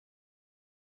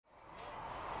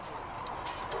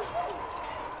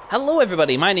Hello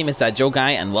everybody, my name is that Joe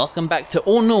Guy and welcome back to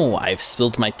Oh No, I've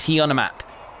spilled my tea on a map.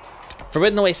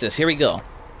 Forbidden Oasis, here we go.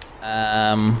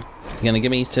 You gonna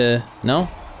give me to... No?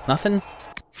 Nothing?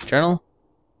 Journal?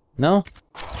 No?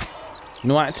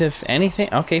 No active anything?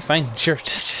 Okay, fine, sure,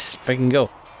 just freaking go.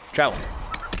 Travel.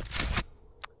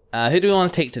 Who do we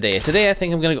want to take today? Today I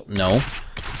think I'm gonna go... No.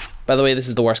 By the way, this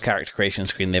is the worst character creation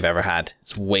screen they've ever had.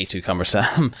 It's way too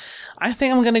cumbersome. I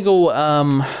think I'm gonna go,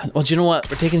 well, do you know what?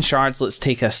 We're taking shards, let's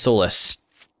take a Solus.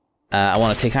 I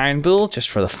want to take Iron Bull, just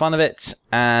for the fun of it.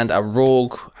 And a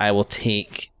Rogue, I will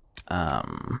take,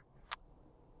 let's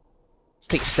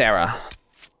take Sarah.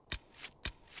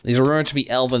 These are rumored to be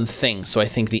elven things, so I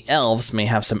think the elves may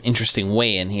have some interesting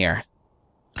way in here.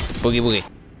 Boogie boogie.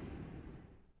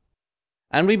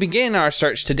 And we begin our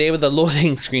search today with a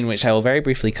loading screen, which I will very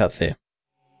briefly cut through.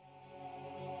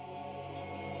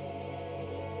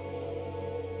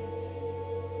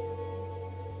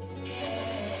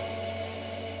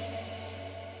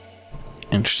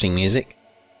 Interesting music.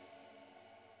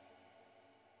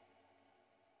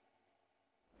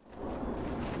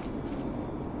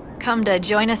 Come to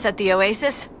join us at the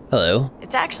Oasis? Hello.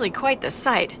 It's actually quite the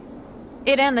sight.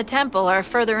 It and the temple are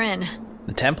further in.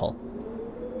 The temple?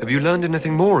 Have you learned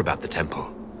anything more about the temple?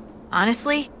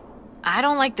 Honestly, I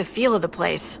don't like the feel of the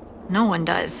place. No one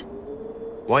does.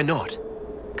 Why not?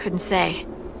 Couldn't say.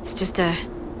 It's just a...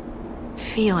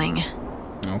 feeling.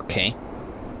 Okay.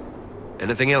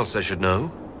 Anything else I should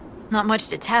know? Not much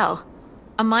to tell.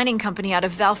 A mining company out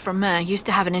of Val-Fermin used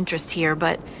to have an interest here,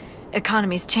 but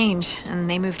economies change, and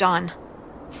they moved on.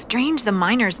 Strange the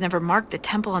miners never marked the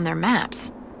temple on their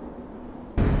maps.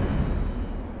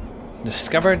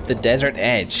 Discovered the desert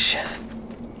edge.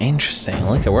 Interesting,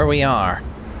 look at where we are.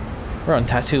 We're on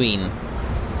Tatooine.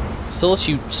 Solus,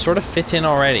 you sort of fit in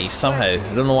already, somehow.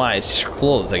 I don't know why, it's just your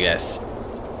clothes, I guess.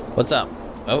 What's up?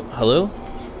 Oh, hello?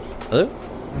 Hello?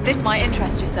 This might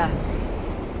interest you, sir.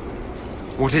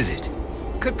 What is it?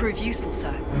 Could prove useful,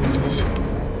 sir.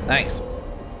 Thanks.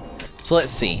 So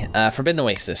let's see, Forbidden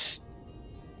Oasis.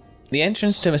 The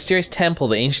entrance to a mysterious temple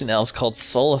the ancient elves called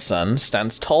Solasun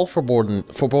stands tall,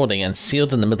 foreboding and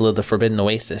sealed in the middle of the Forbidden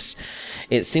Oasis.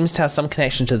 It seems to have some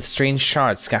connection to the strange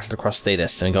shards scattered across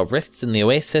Thedas, and we got rifts in the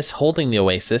Oasis, holding the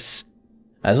Oasis.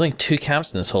 There's only 2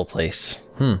 camps in this whole place.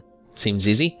 Seems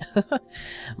easy.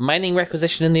 Mining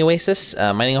requisition in the Oasis,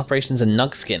 mining operations in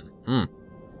Nugskin.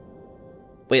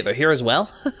 Wait, they're here as well?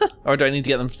 Or do I need to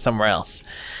get them somewhere else?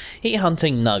 Hate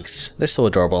hunting nugs. They're so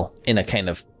adorable, in a kind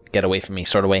of get away from me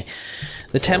sort of way.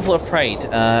 The Temple of Pride.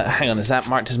 Hang on, is that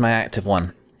marked as my active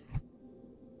one?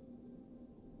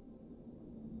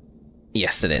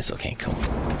 Yes, it is. Okay, cool.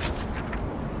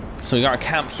 So we got a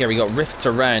camp here, we got rifts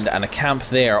around, and a camp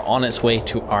there on its way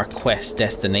to our quest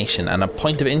destination. And a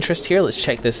point of interest here, let's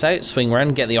check this out. Swing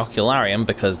around, get the Ocularium,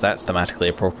 because that's thematically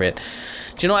appropriate.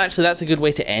 Do you know, actually, that's a good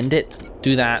way to end it.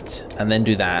 Do that, and then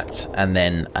do that, and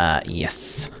then,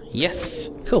 yes. Yes.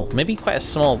 Cool. Maybe quite a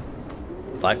small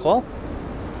Blackwall?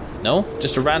 No?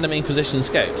 Just a random Inquisition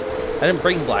scout. I didn't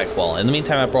bring Blackwall. In the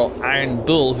meantime, I brought Iron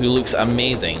Bull, who looks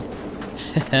amazing.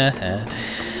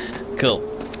 Cool.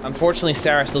 Unfortunately,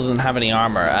 Sarah still doesn't have any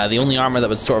armor. The only armor that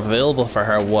was sort of available for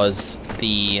her was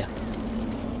the...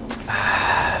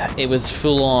 it was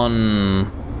full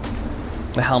on...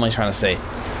 The hell am I trying to say?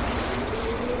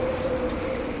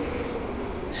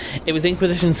 It was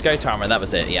Inquisition Scout armor, that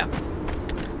was it, yeah.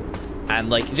 And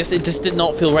like, it just did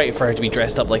not feel right for her to be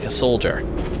dressed up like a soldier.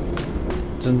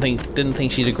 Didn't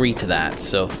think she'd agree to that,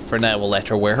 so for now we'll let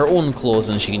her wear her own clothes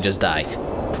and she can just die.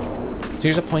 So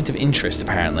here's a point of interest,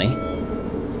 apparently.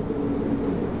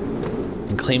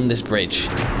 And claim this bridge.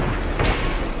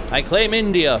 I claim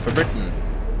India for Britain.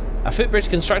 A footbridge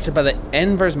constructed by the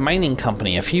Envers Mining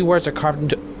Company. A few words are carved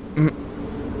into...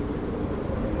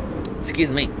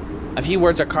 Excuse me. A few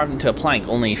words are carved into a plank,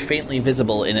 only faintly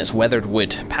visible in its weathered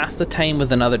wood. Pass the time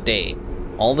with another day.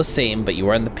 All the same, but you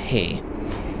earn the pay.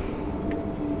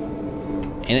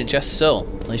 Ain't it just so?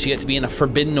 At least you get to be in a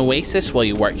forbidden oasis while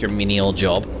you work your menial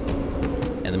job.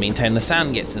 In the meantime, the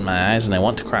sand gets in my eyes and I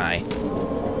want to cry.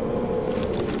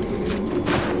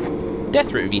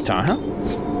 Deathroot Vitar, huh?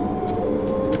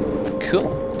 Cool.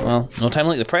 Well, no time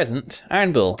like the present.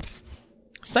 Iron Bull.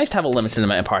 It's nice to have a limited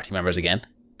amount of party members again.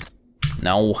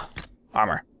 No.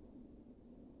 Armor.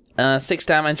 6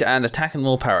 damage and attack and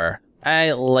willpower.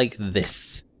 I like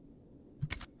this.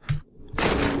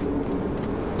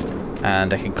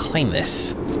 And I can claim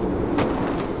this.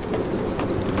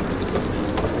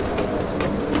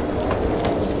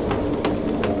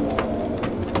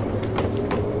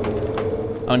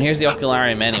 Oh, and here's the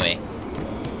Ocularium anyway.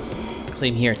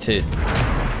 Claim here too.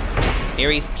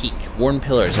 Ares Peak, worn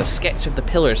pillars, a sketch of the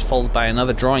pillars followed by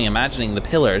another drawing imagining the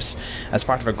pillars as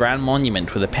part of a grand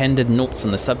monument with appended notes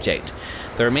on the subject.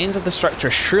 The remains of the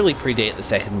structure surely predate the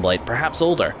Second Blight, perhaps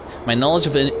older. My knowledge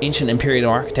of ancient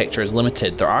Imperial architecture is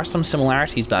limited. There are some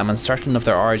similarities, but I'm uncertain of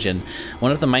their origin.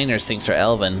 One of the miners thinks they're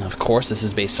elven. Of course, this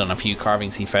is based on a few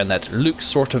carvings he found that look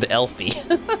sort of elfy.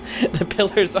 The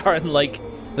pillars aren't like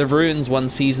the ruins one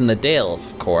sees in the Dales,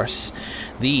 of course.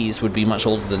 These would be much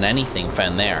older than anything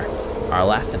found there.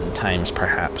 Arlathan times,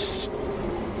 perhaps.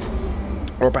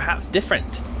 Or perhaps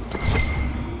different.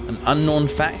 An unknown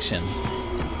faction.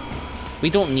 We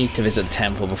don't need to visit the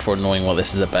temple before knowing what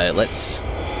this is about. Let's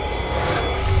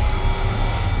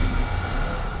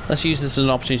use this as an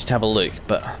opportunity to have a look,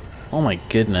 but oh my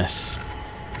goodness.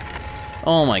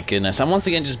 Oh my goodness. I'm once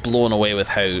again just blown away with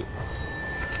how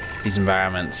these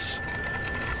environments,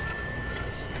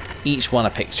 each one a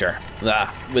picture.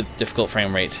 With difficult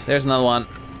frame rate. There's another one.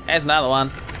 There's another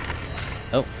one.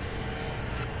 Oh.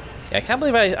 Yeah, I can't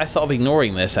believe I thought of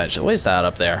ignoring this actually. What is that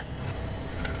up there?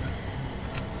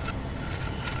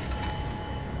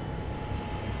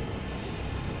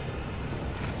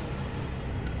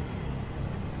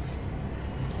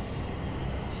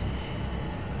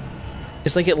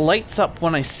 It's like it lights up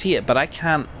when I see it, but I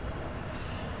can't...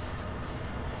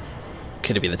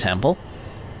 Could it be the temple?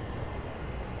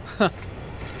 Huh.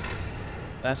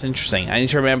 That's interesting. I need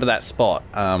to remember that spot.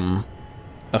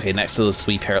 Okay, next to those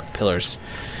three pillars.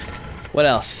 What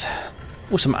else?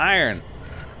 Oh, some iron.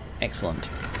 Excellent.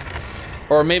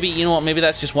 Or maybe, you know what, maybe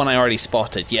that's just one I already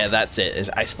spotted. Yeah, that's it.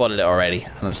 I spotted it already,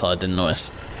 and that's all I didn't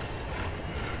notice.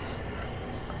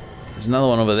 There's another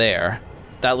one over there.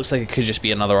 That looks like it could just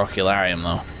be another ocularium,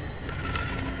 though.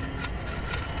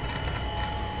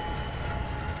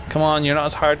 Come on, you're not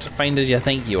as hard to find as you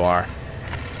think you are.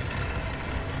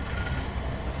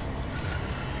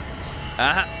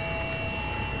 Aha!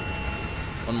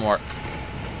 One more.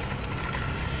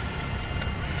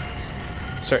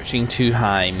 Searching too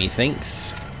high,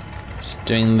 methinks. Just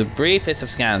doing the briefest of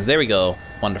scans. There we go.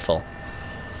 Wonderful.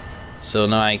 So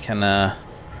now I can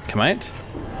come out.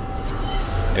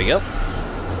 There we go.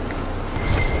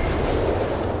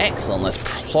 Excellent, let's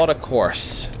plot a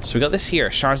course. So we got this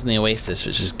here, Shards in the Oasis,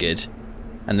 which is good.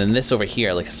 And then this over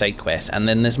here, like a side quest. And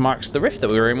then this marks the rift that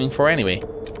we were aiming for anyway.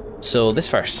 So this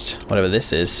first, whatever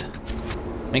this is.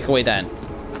 Make our way down.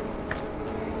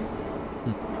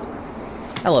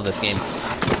 I love this game.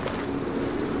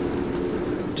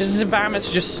 Just this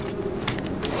environment's just...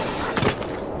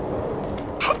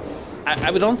 I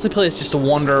would honestly play this just to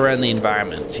wander around the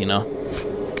environment, you know?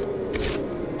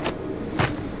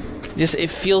 Just, it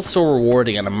feels so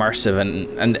rewarding and immersive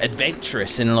and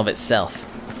adventurous in and of itself.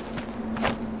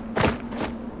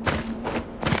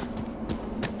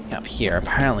 Up here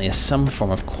apparently is some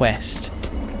form of quest.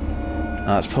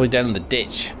 It's probably down in the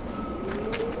ditch,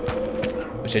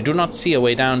 which I do not see a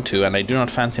way down to, and I do not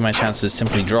fancy my chances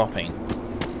simply dropping.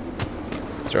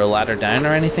 Is there a ladder down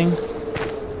or anything?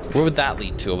 Where would that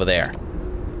lead to over there?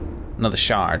 Another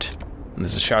shard. And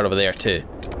there's a shard over there too.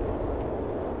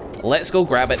 Let's go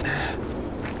grab it.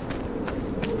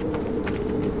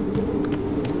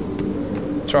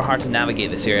 It's so hard to navigate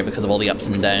this area because of all the ups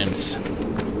and downs.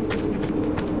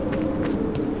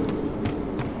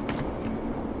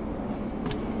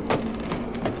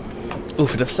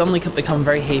 Oof, it have suddenly become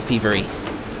very hay fevery.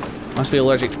 Must be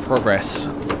allergic to progress.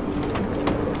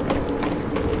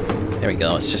 There we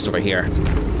go, it's just over here.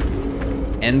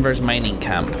 Enver's mining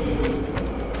camp.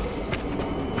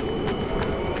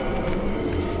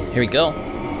 Here we go.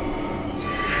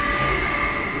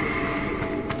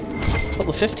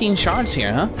 Total 15 shards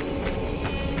here, huh?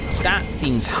 That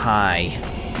seems high.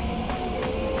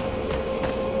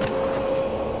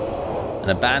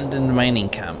 An abandoned mining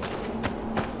camp.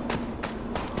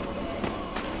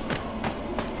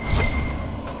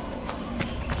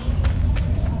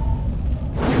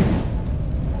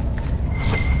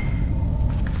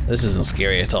 This isn't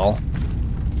scary at all.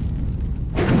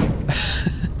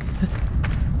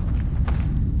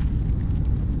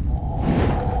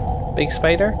 Big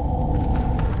spider?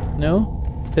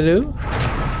 No? Hello?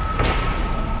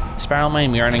 Spiral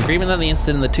Mine. We are in agreement that the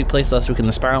incident that took place last week in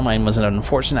the Spiral Mine was an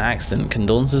unfortunate accident.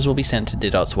 Condolences will be sent to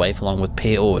Didot's wife along with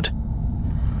pay owed.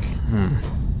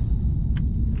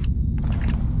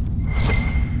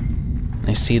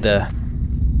 I see the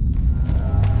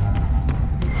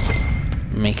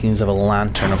makings of a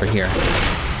lantern over here.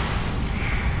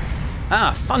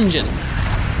 Ah, Fungin!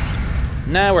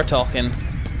 Now we're talking.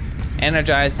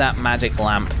 Energize that magic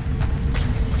lamp.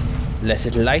 Let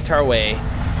it light our way.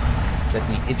 Let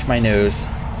me itch my nose.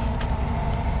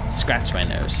 Scratch my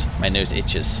nose. My nose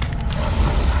itches.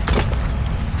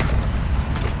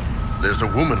 There's a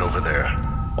woman over there.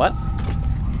 What?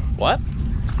 What?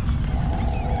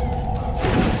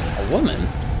 A woman?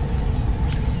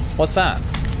 What's that?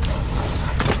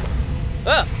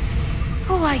 Ah!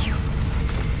 Who are you?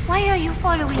 Why are you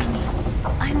following me?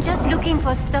 I'm just looking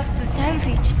for stuff to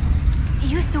salvage.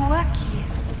 Used to work here.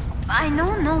 I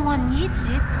know no one needs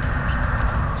it.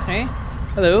 Hey,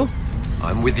 hello.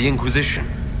 I'm with the Inquisition.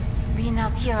 Been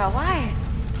out here a while.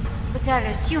 But I'll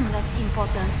assume that's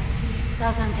important.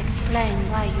 Doesn't explain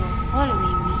why you're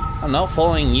following me. I'm not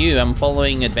following you, I'm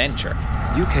following adventure.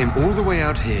 You came all the way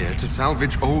out here to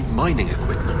salvage old mining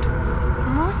equipment.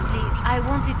 Mostly, I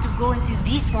wanted to go into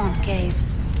this one cave.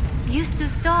 Used to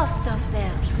store stuff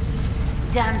there.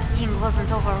 Damn thing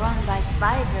wasn't overrun by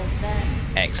spiders then.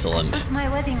 Excellent. Put my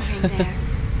wedding ring there.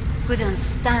 Couldn't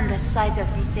stand the sight of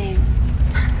the thing.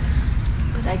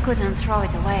 But I couldn't throw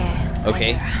it away.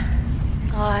 Okay.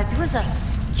 God, it was a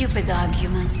stupid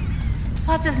argument.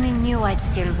 Part of me knew I'd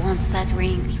still want that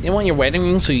ring. You didn't want your wedding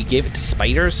ring, so you gave it to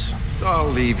spiders? I'll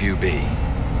leave you be.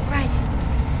 Right.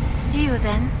 See you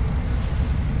then.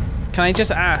 Can I just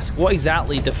ask, what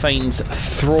exactly defines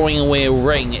throwing away a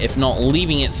ring if not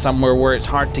leaving it somewhere where it's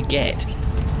hard to get?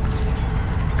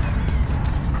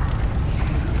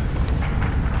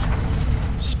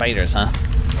 Spiders, huh?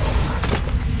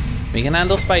 We can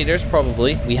handle spiders,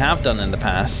 probably. We have done in the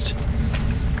past.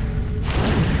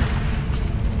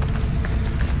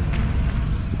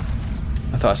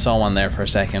 I thought I saw one there for a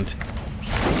second.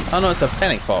 Oh no, it's a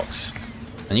fennec fox.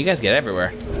 And you guys get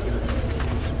everywhere.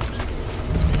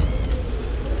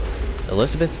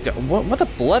 Elizabeth's got... What the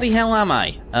bloody hell am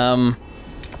I?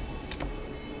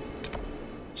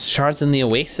 Shards in the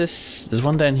Oasis. There's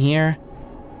one down here.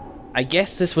 I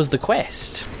guess this was the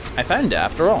quest. I found it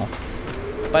after all.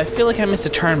 But I feel like I missed a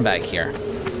turn back here.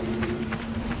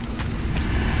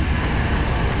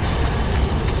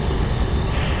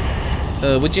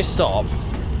 Would you stop?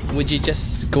 Would you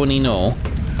just go and no?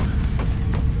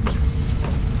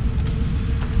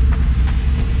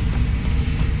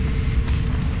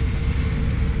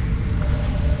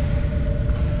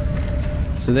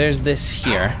 So there's this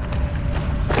here.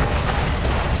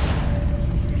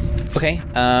 Okay,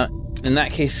 in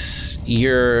that case,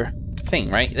 your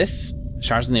thing, right? This?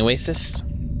 Shards in the Oasis?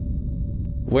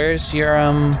 Where's your,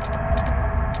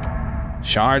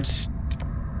 Shards?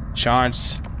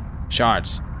 Shards?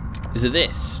 Shards. Is it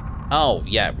this? Oh,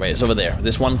 yeah, right, it's over there.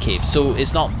 This one cave. So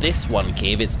it's not this one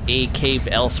cave, it's a cave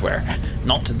elsewhere.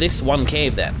 Not this one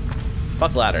cave, then.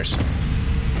 Fuck ladders.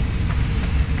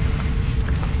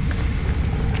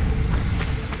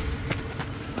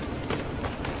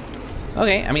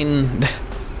 Okay, I mean,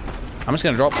 I'm just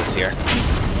gonna drop this here.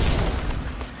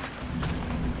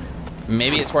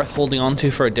 Maybe it's worth holding on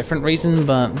to for a different reason,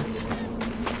 but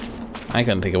I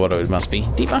couldn't think of what it must be.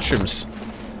 Deep mushrooms.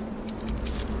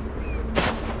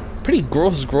 Pretty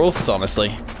gross growths,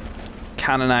 honestly.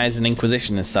 Canonized an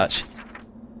Inquisition as such.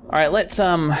 Alright, let's,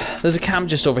 there's a camp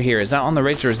just over here. Is that on the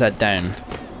ridge or is that down?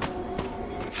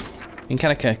 In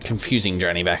kind of a confusing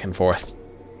journey back and forth.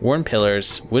 Worn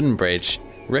pillars, wooden bridge,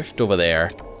 rift over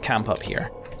there, camp up here.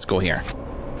 Let's go here.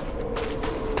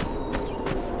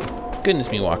 Goodness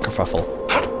me, what a kerfuffle.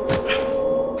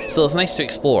 Still, it's nice to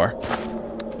explore.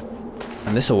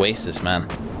 And this oasis, man.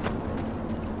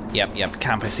 Yep,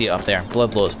 camp, I see it up there.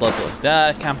 Blood blows,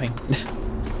 camping.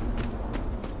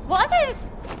 What are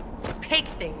those pig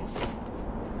things?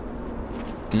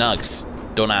 Nugs.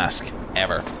 Don't ask.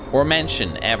 Ever. Or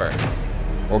mention, ever.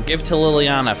 Or give to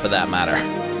Liliana, for that matter.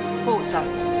 Report, sir.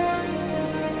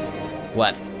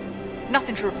 What?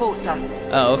 Nothing to report, sir.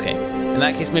 Oh, okay. In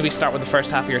that case, maybe start with the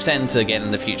first half of your sentence again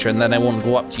in the future, and then I won't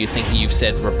go up to you thinking you've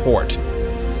said report.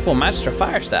 Oh, Magister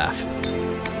Firestaff.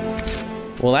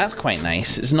 Well, that's quite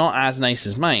nice. It's not as nice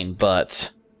as mine,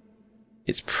 but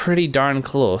it's pretty darn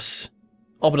close.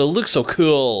 Oh, but it looks so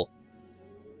cool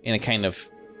in a kind of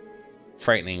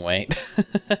frightening way.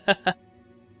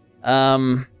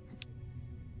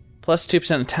 Plus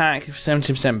 2% attack,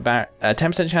 17%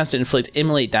 10% chance to inflict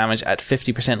immolate damage at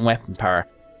 50% weapon power.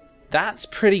 That's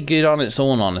pretty good on its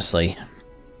own, honestly.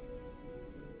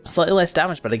 Slightly less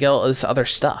damage, but I get all this other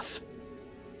stuff.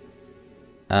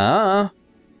 I'll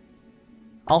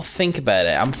think about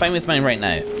it. I'm fine with mine right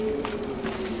now.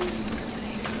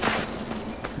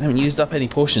 I haven't used up any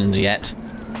potions yet.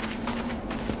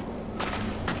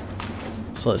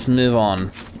 So let's move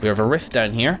on. We have a rift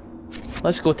down here.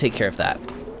 Let's go take care of that.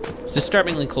 It's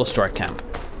disturbingly close to our camp.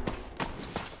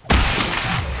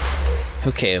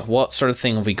 Okay, what sort of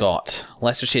thing have we got?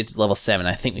 Lesser Shades level 7.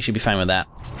 I think we should be fine with that.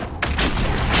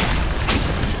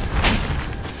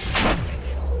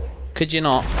 Could you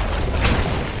not?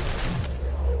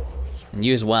 And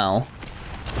you as well.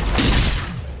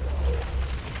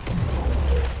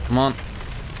 Come on.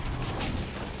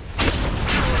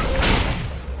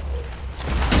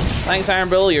 Thanks, Iron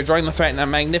Bull. You're drawing the threat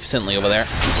magnificently over there.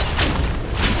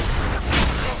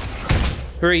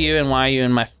 Who are you and why are you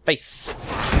in my face?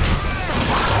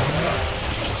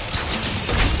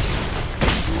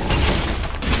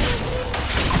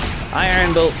 Hi,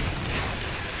 Iron Bull.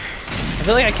 I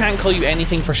feel like I can't call you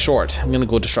anything for short. I'm gonna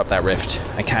go disrupt that rift.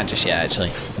 I can't just yet,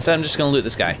 actually. Instead, I'm just gonna loot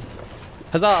this guy.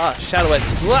 Huzzah! Shadow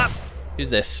Essence. Whoop! Who's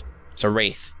this? It's a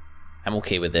Wraith. I'm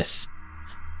okay with this.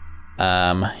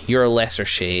 You're a lesser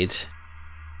shade.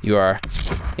 You are...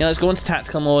 You know, let's go into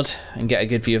tactical mode and get a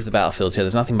good view of the battlefield here.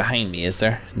 There's nothing behind me, is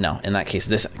there? No, in that case,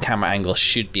 this camera angle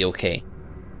should be okay.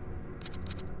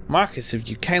 Markus, if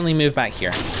you kindly move back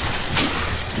here.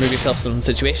 Move yourself to some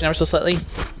situation ever so slightly.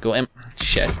 Go in.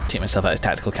 Shit, take myself out of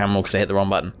tactical camera mode because I hit the wrong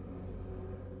button.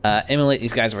 Emulate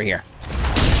these guys over here.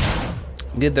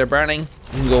 Good, they're burning.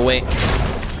 You can go away.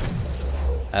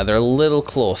 They're a little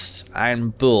close. Iron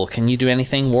Bull, can you do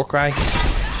anything? Warcry?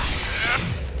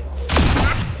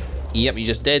 Yep, you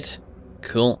just did.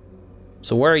 Cool.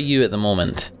 So where are you at the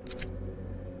moment?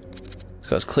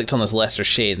 So I was clicked on this lesser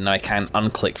shade and now I can't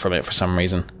unclick from it for some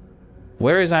reason.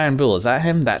 Where is Iron Bull? Is that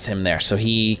him? That's him there. So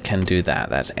he can do that.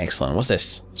 That's excellent. What's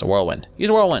this? It's a whirlwind. Use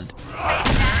a whirlwind.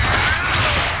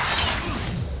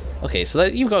 Okay, so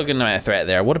you've got a good amount of threat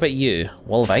there. What about you?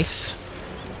 Wall of ice?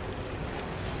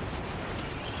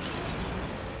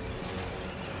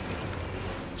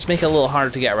 Just make it a little harder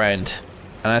to get around.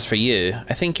 And as for you,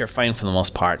 I think you're fine for the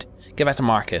most part. Get back to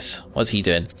Markus. What's he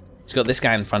doing? He's got this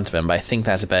guy in front of him, but I think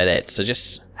that's about it. So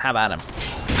just have at him.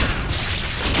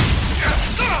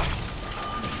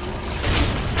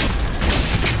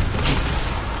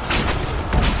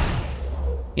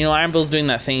 You know, Iron Bull's doing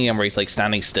that thing again where he's like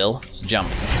standing still. So jump.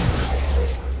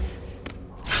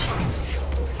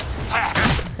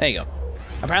 There you go.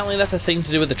 Apparently that's a thing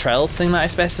to do with the trails thing that I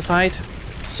specified.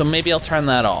 So maybe I'll turn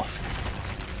that off.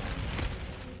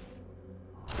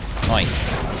 Oi.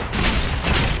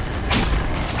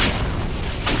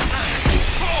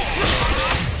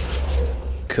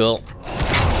 Cool.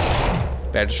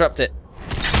 Better disrupt it.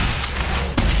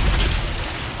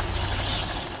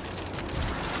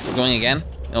 We're going again.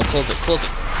 No, close it, close it.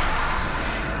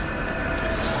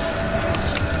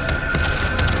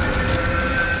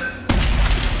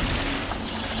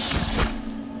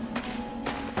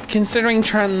 Considering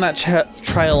turning that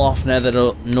trial off now that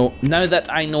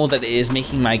I know that it is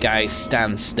making my guys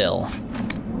stand still.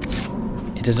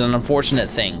 It is an unfortunate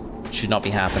thing. It should not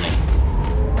be happening.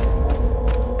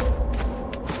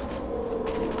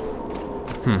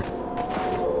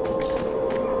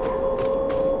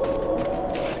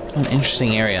 An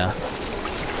interesting area.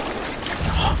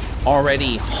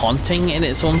 Already haunting in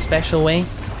its own special way.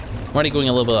 I'm already going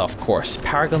a little bit off course.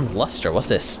 Paragon's Luster, what's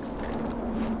this?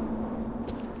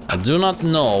 I do not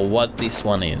know what this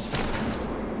one is.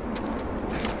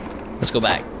 Let's go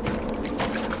back.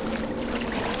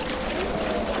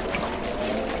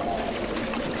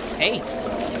 Hey!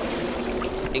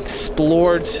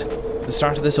 Explored the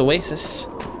start of this oasis.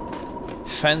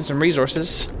 Found some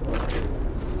resources.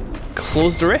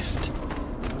 Closed the rift.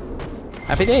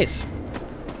 Happy days.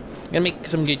 I'm gonna make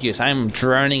some good use. I'm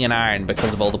drowning in iron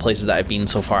because of all the places that I've been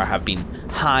so far have been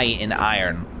high in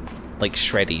iron. Like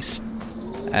shreddies.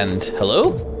 And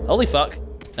hello? Holy fuck.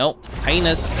 No,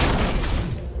 hyenas.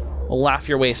 We'll laugh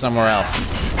your way somewhere else.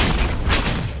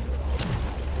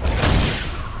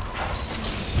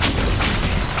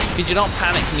 Could you not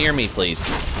panic near me,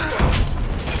 please?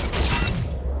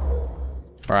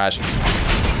 Mirage.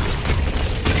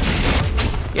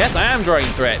 Yes, I am drawing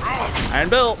threat. Iron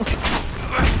Bull.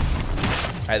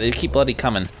 Alright, they keep bloody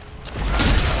coming.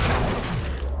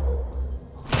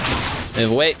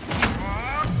 Move away.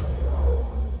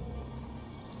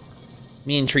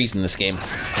 Me and trees in this game.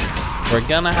 We're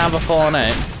gonna have a falling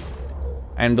out.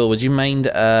 Iron Bull, would you mind?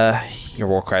 Your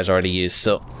war cry's already used,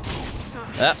 so.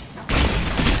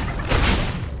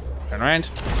 Turn around.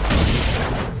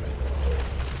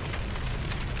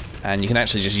 And you can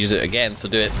actually just use it again, so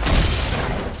do it.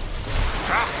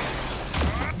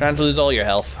 Trying to lose all your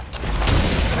health.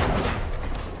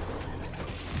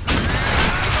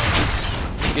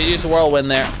 You use a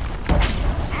whirlwind there.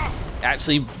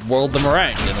 Actually whirled them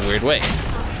around in a weird way.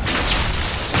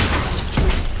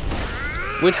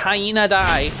 Would hyena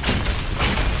die?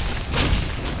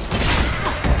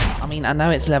 I mean, I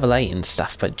know it's level 8 and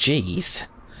stuff, but jeez.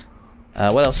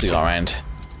 What else do we got around?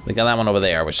 We got that one over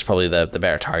there, which is probably the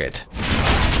better target.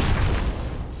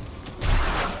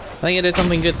 I think I did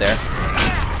something good there.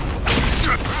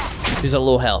 Who's at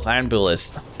low health? Iron Bull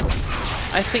is.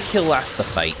 I think he'll last the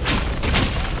fight.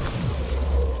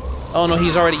 Oh no,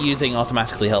 he's already using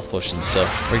automatically health potions, so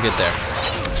we're good there.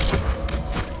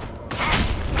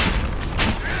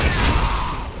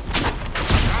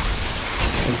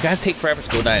 These guys take forever to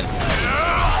go down.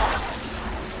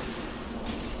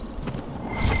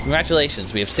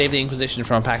 Congratulations, we have saved the Inquisition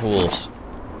from a pack of wolves.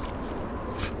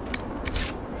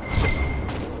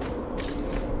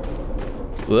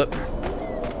 Whoop.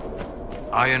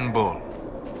 Iron Bull.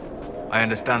 I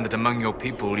understand that among your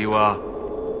people you are...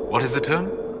 What is the term?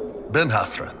 Ben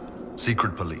Hasrath.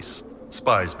 Secret police.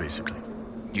 Spies, basically.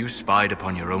 You spied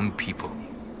upon your own people.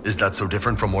 Is that so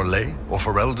different from Orlais or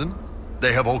Ferelden?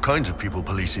 They have all kinds of people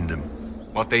policing them.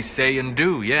 What they say and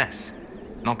do, yes.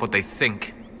 Not what they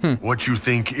think. What you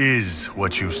think is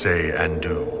what you say and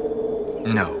do.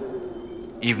 No.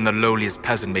 Even the lowliest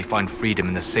peasant may find freedom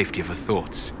in the safety of her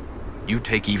thoughts. You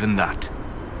take even that.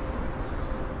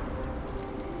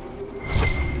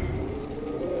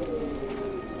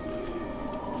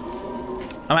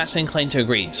 I'm actually inclined to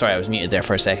agree. Sorry, I was muted there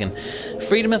for a second.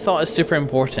 Freedom of thought is super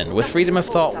important. With freedom of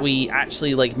thought, we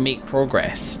actually like make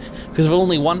progress. Because if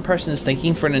only one person is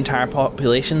thinking for an entire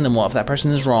population, then what if that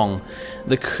person is wrong?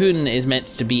 The Kun is meant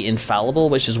to be infallible,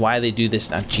 which is why they do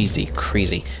this. Ah, jeezy,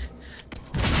 crazy.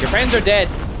 Your friends are dead.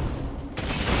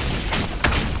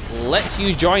 Let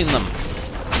you join them.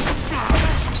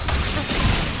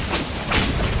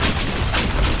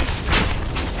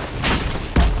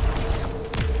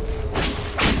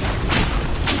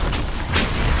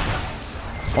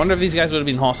 I wonder if these guys would have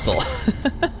been hostile.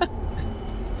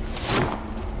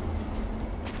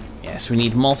 Yes, we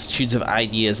need multitudes of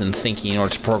ideas and thinking in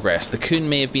order to progress. The Kun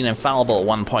may have been infallible at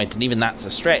one point, and even that's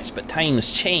a stretch, but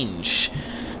times change.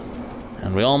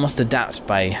 And we all must adapt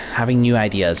by having new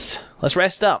ideas. Let's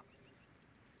rest up.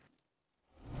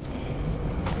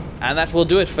 And that will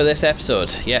do it for this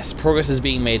episode. Yes, progress is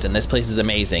being made and this place is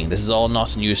amazing. This is all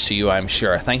not news to you, I'm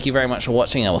sure. Thank you very much for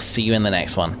watching, and I will see you in the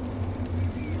next one.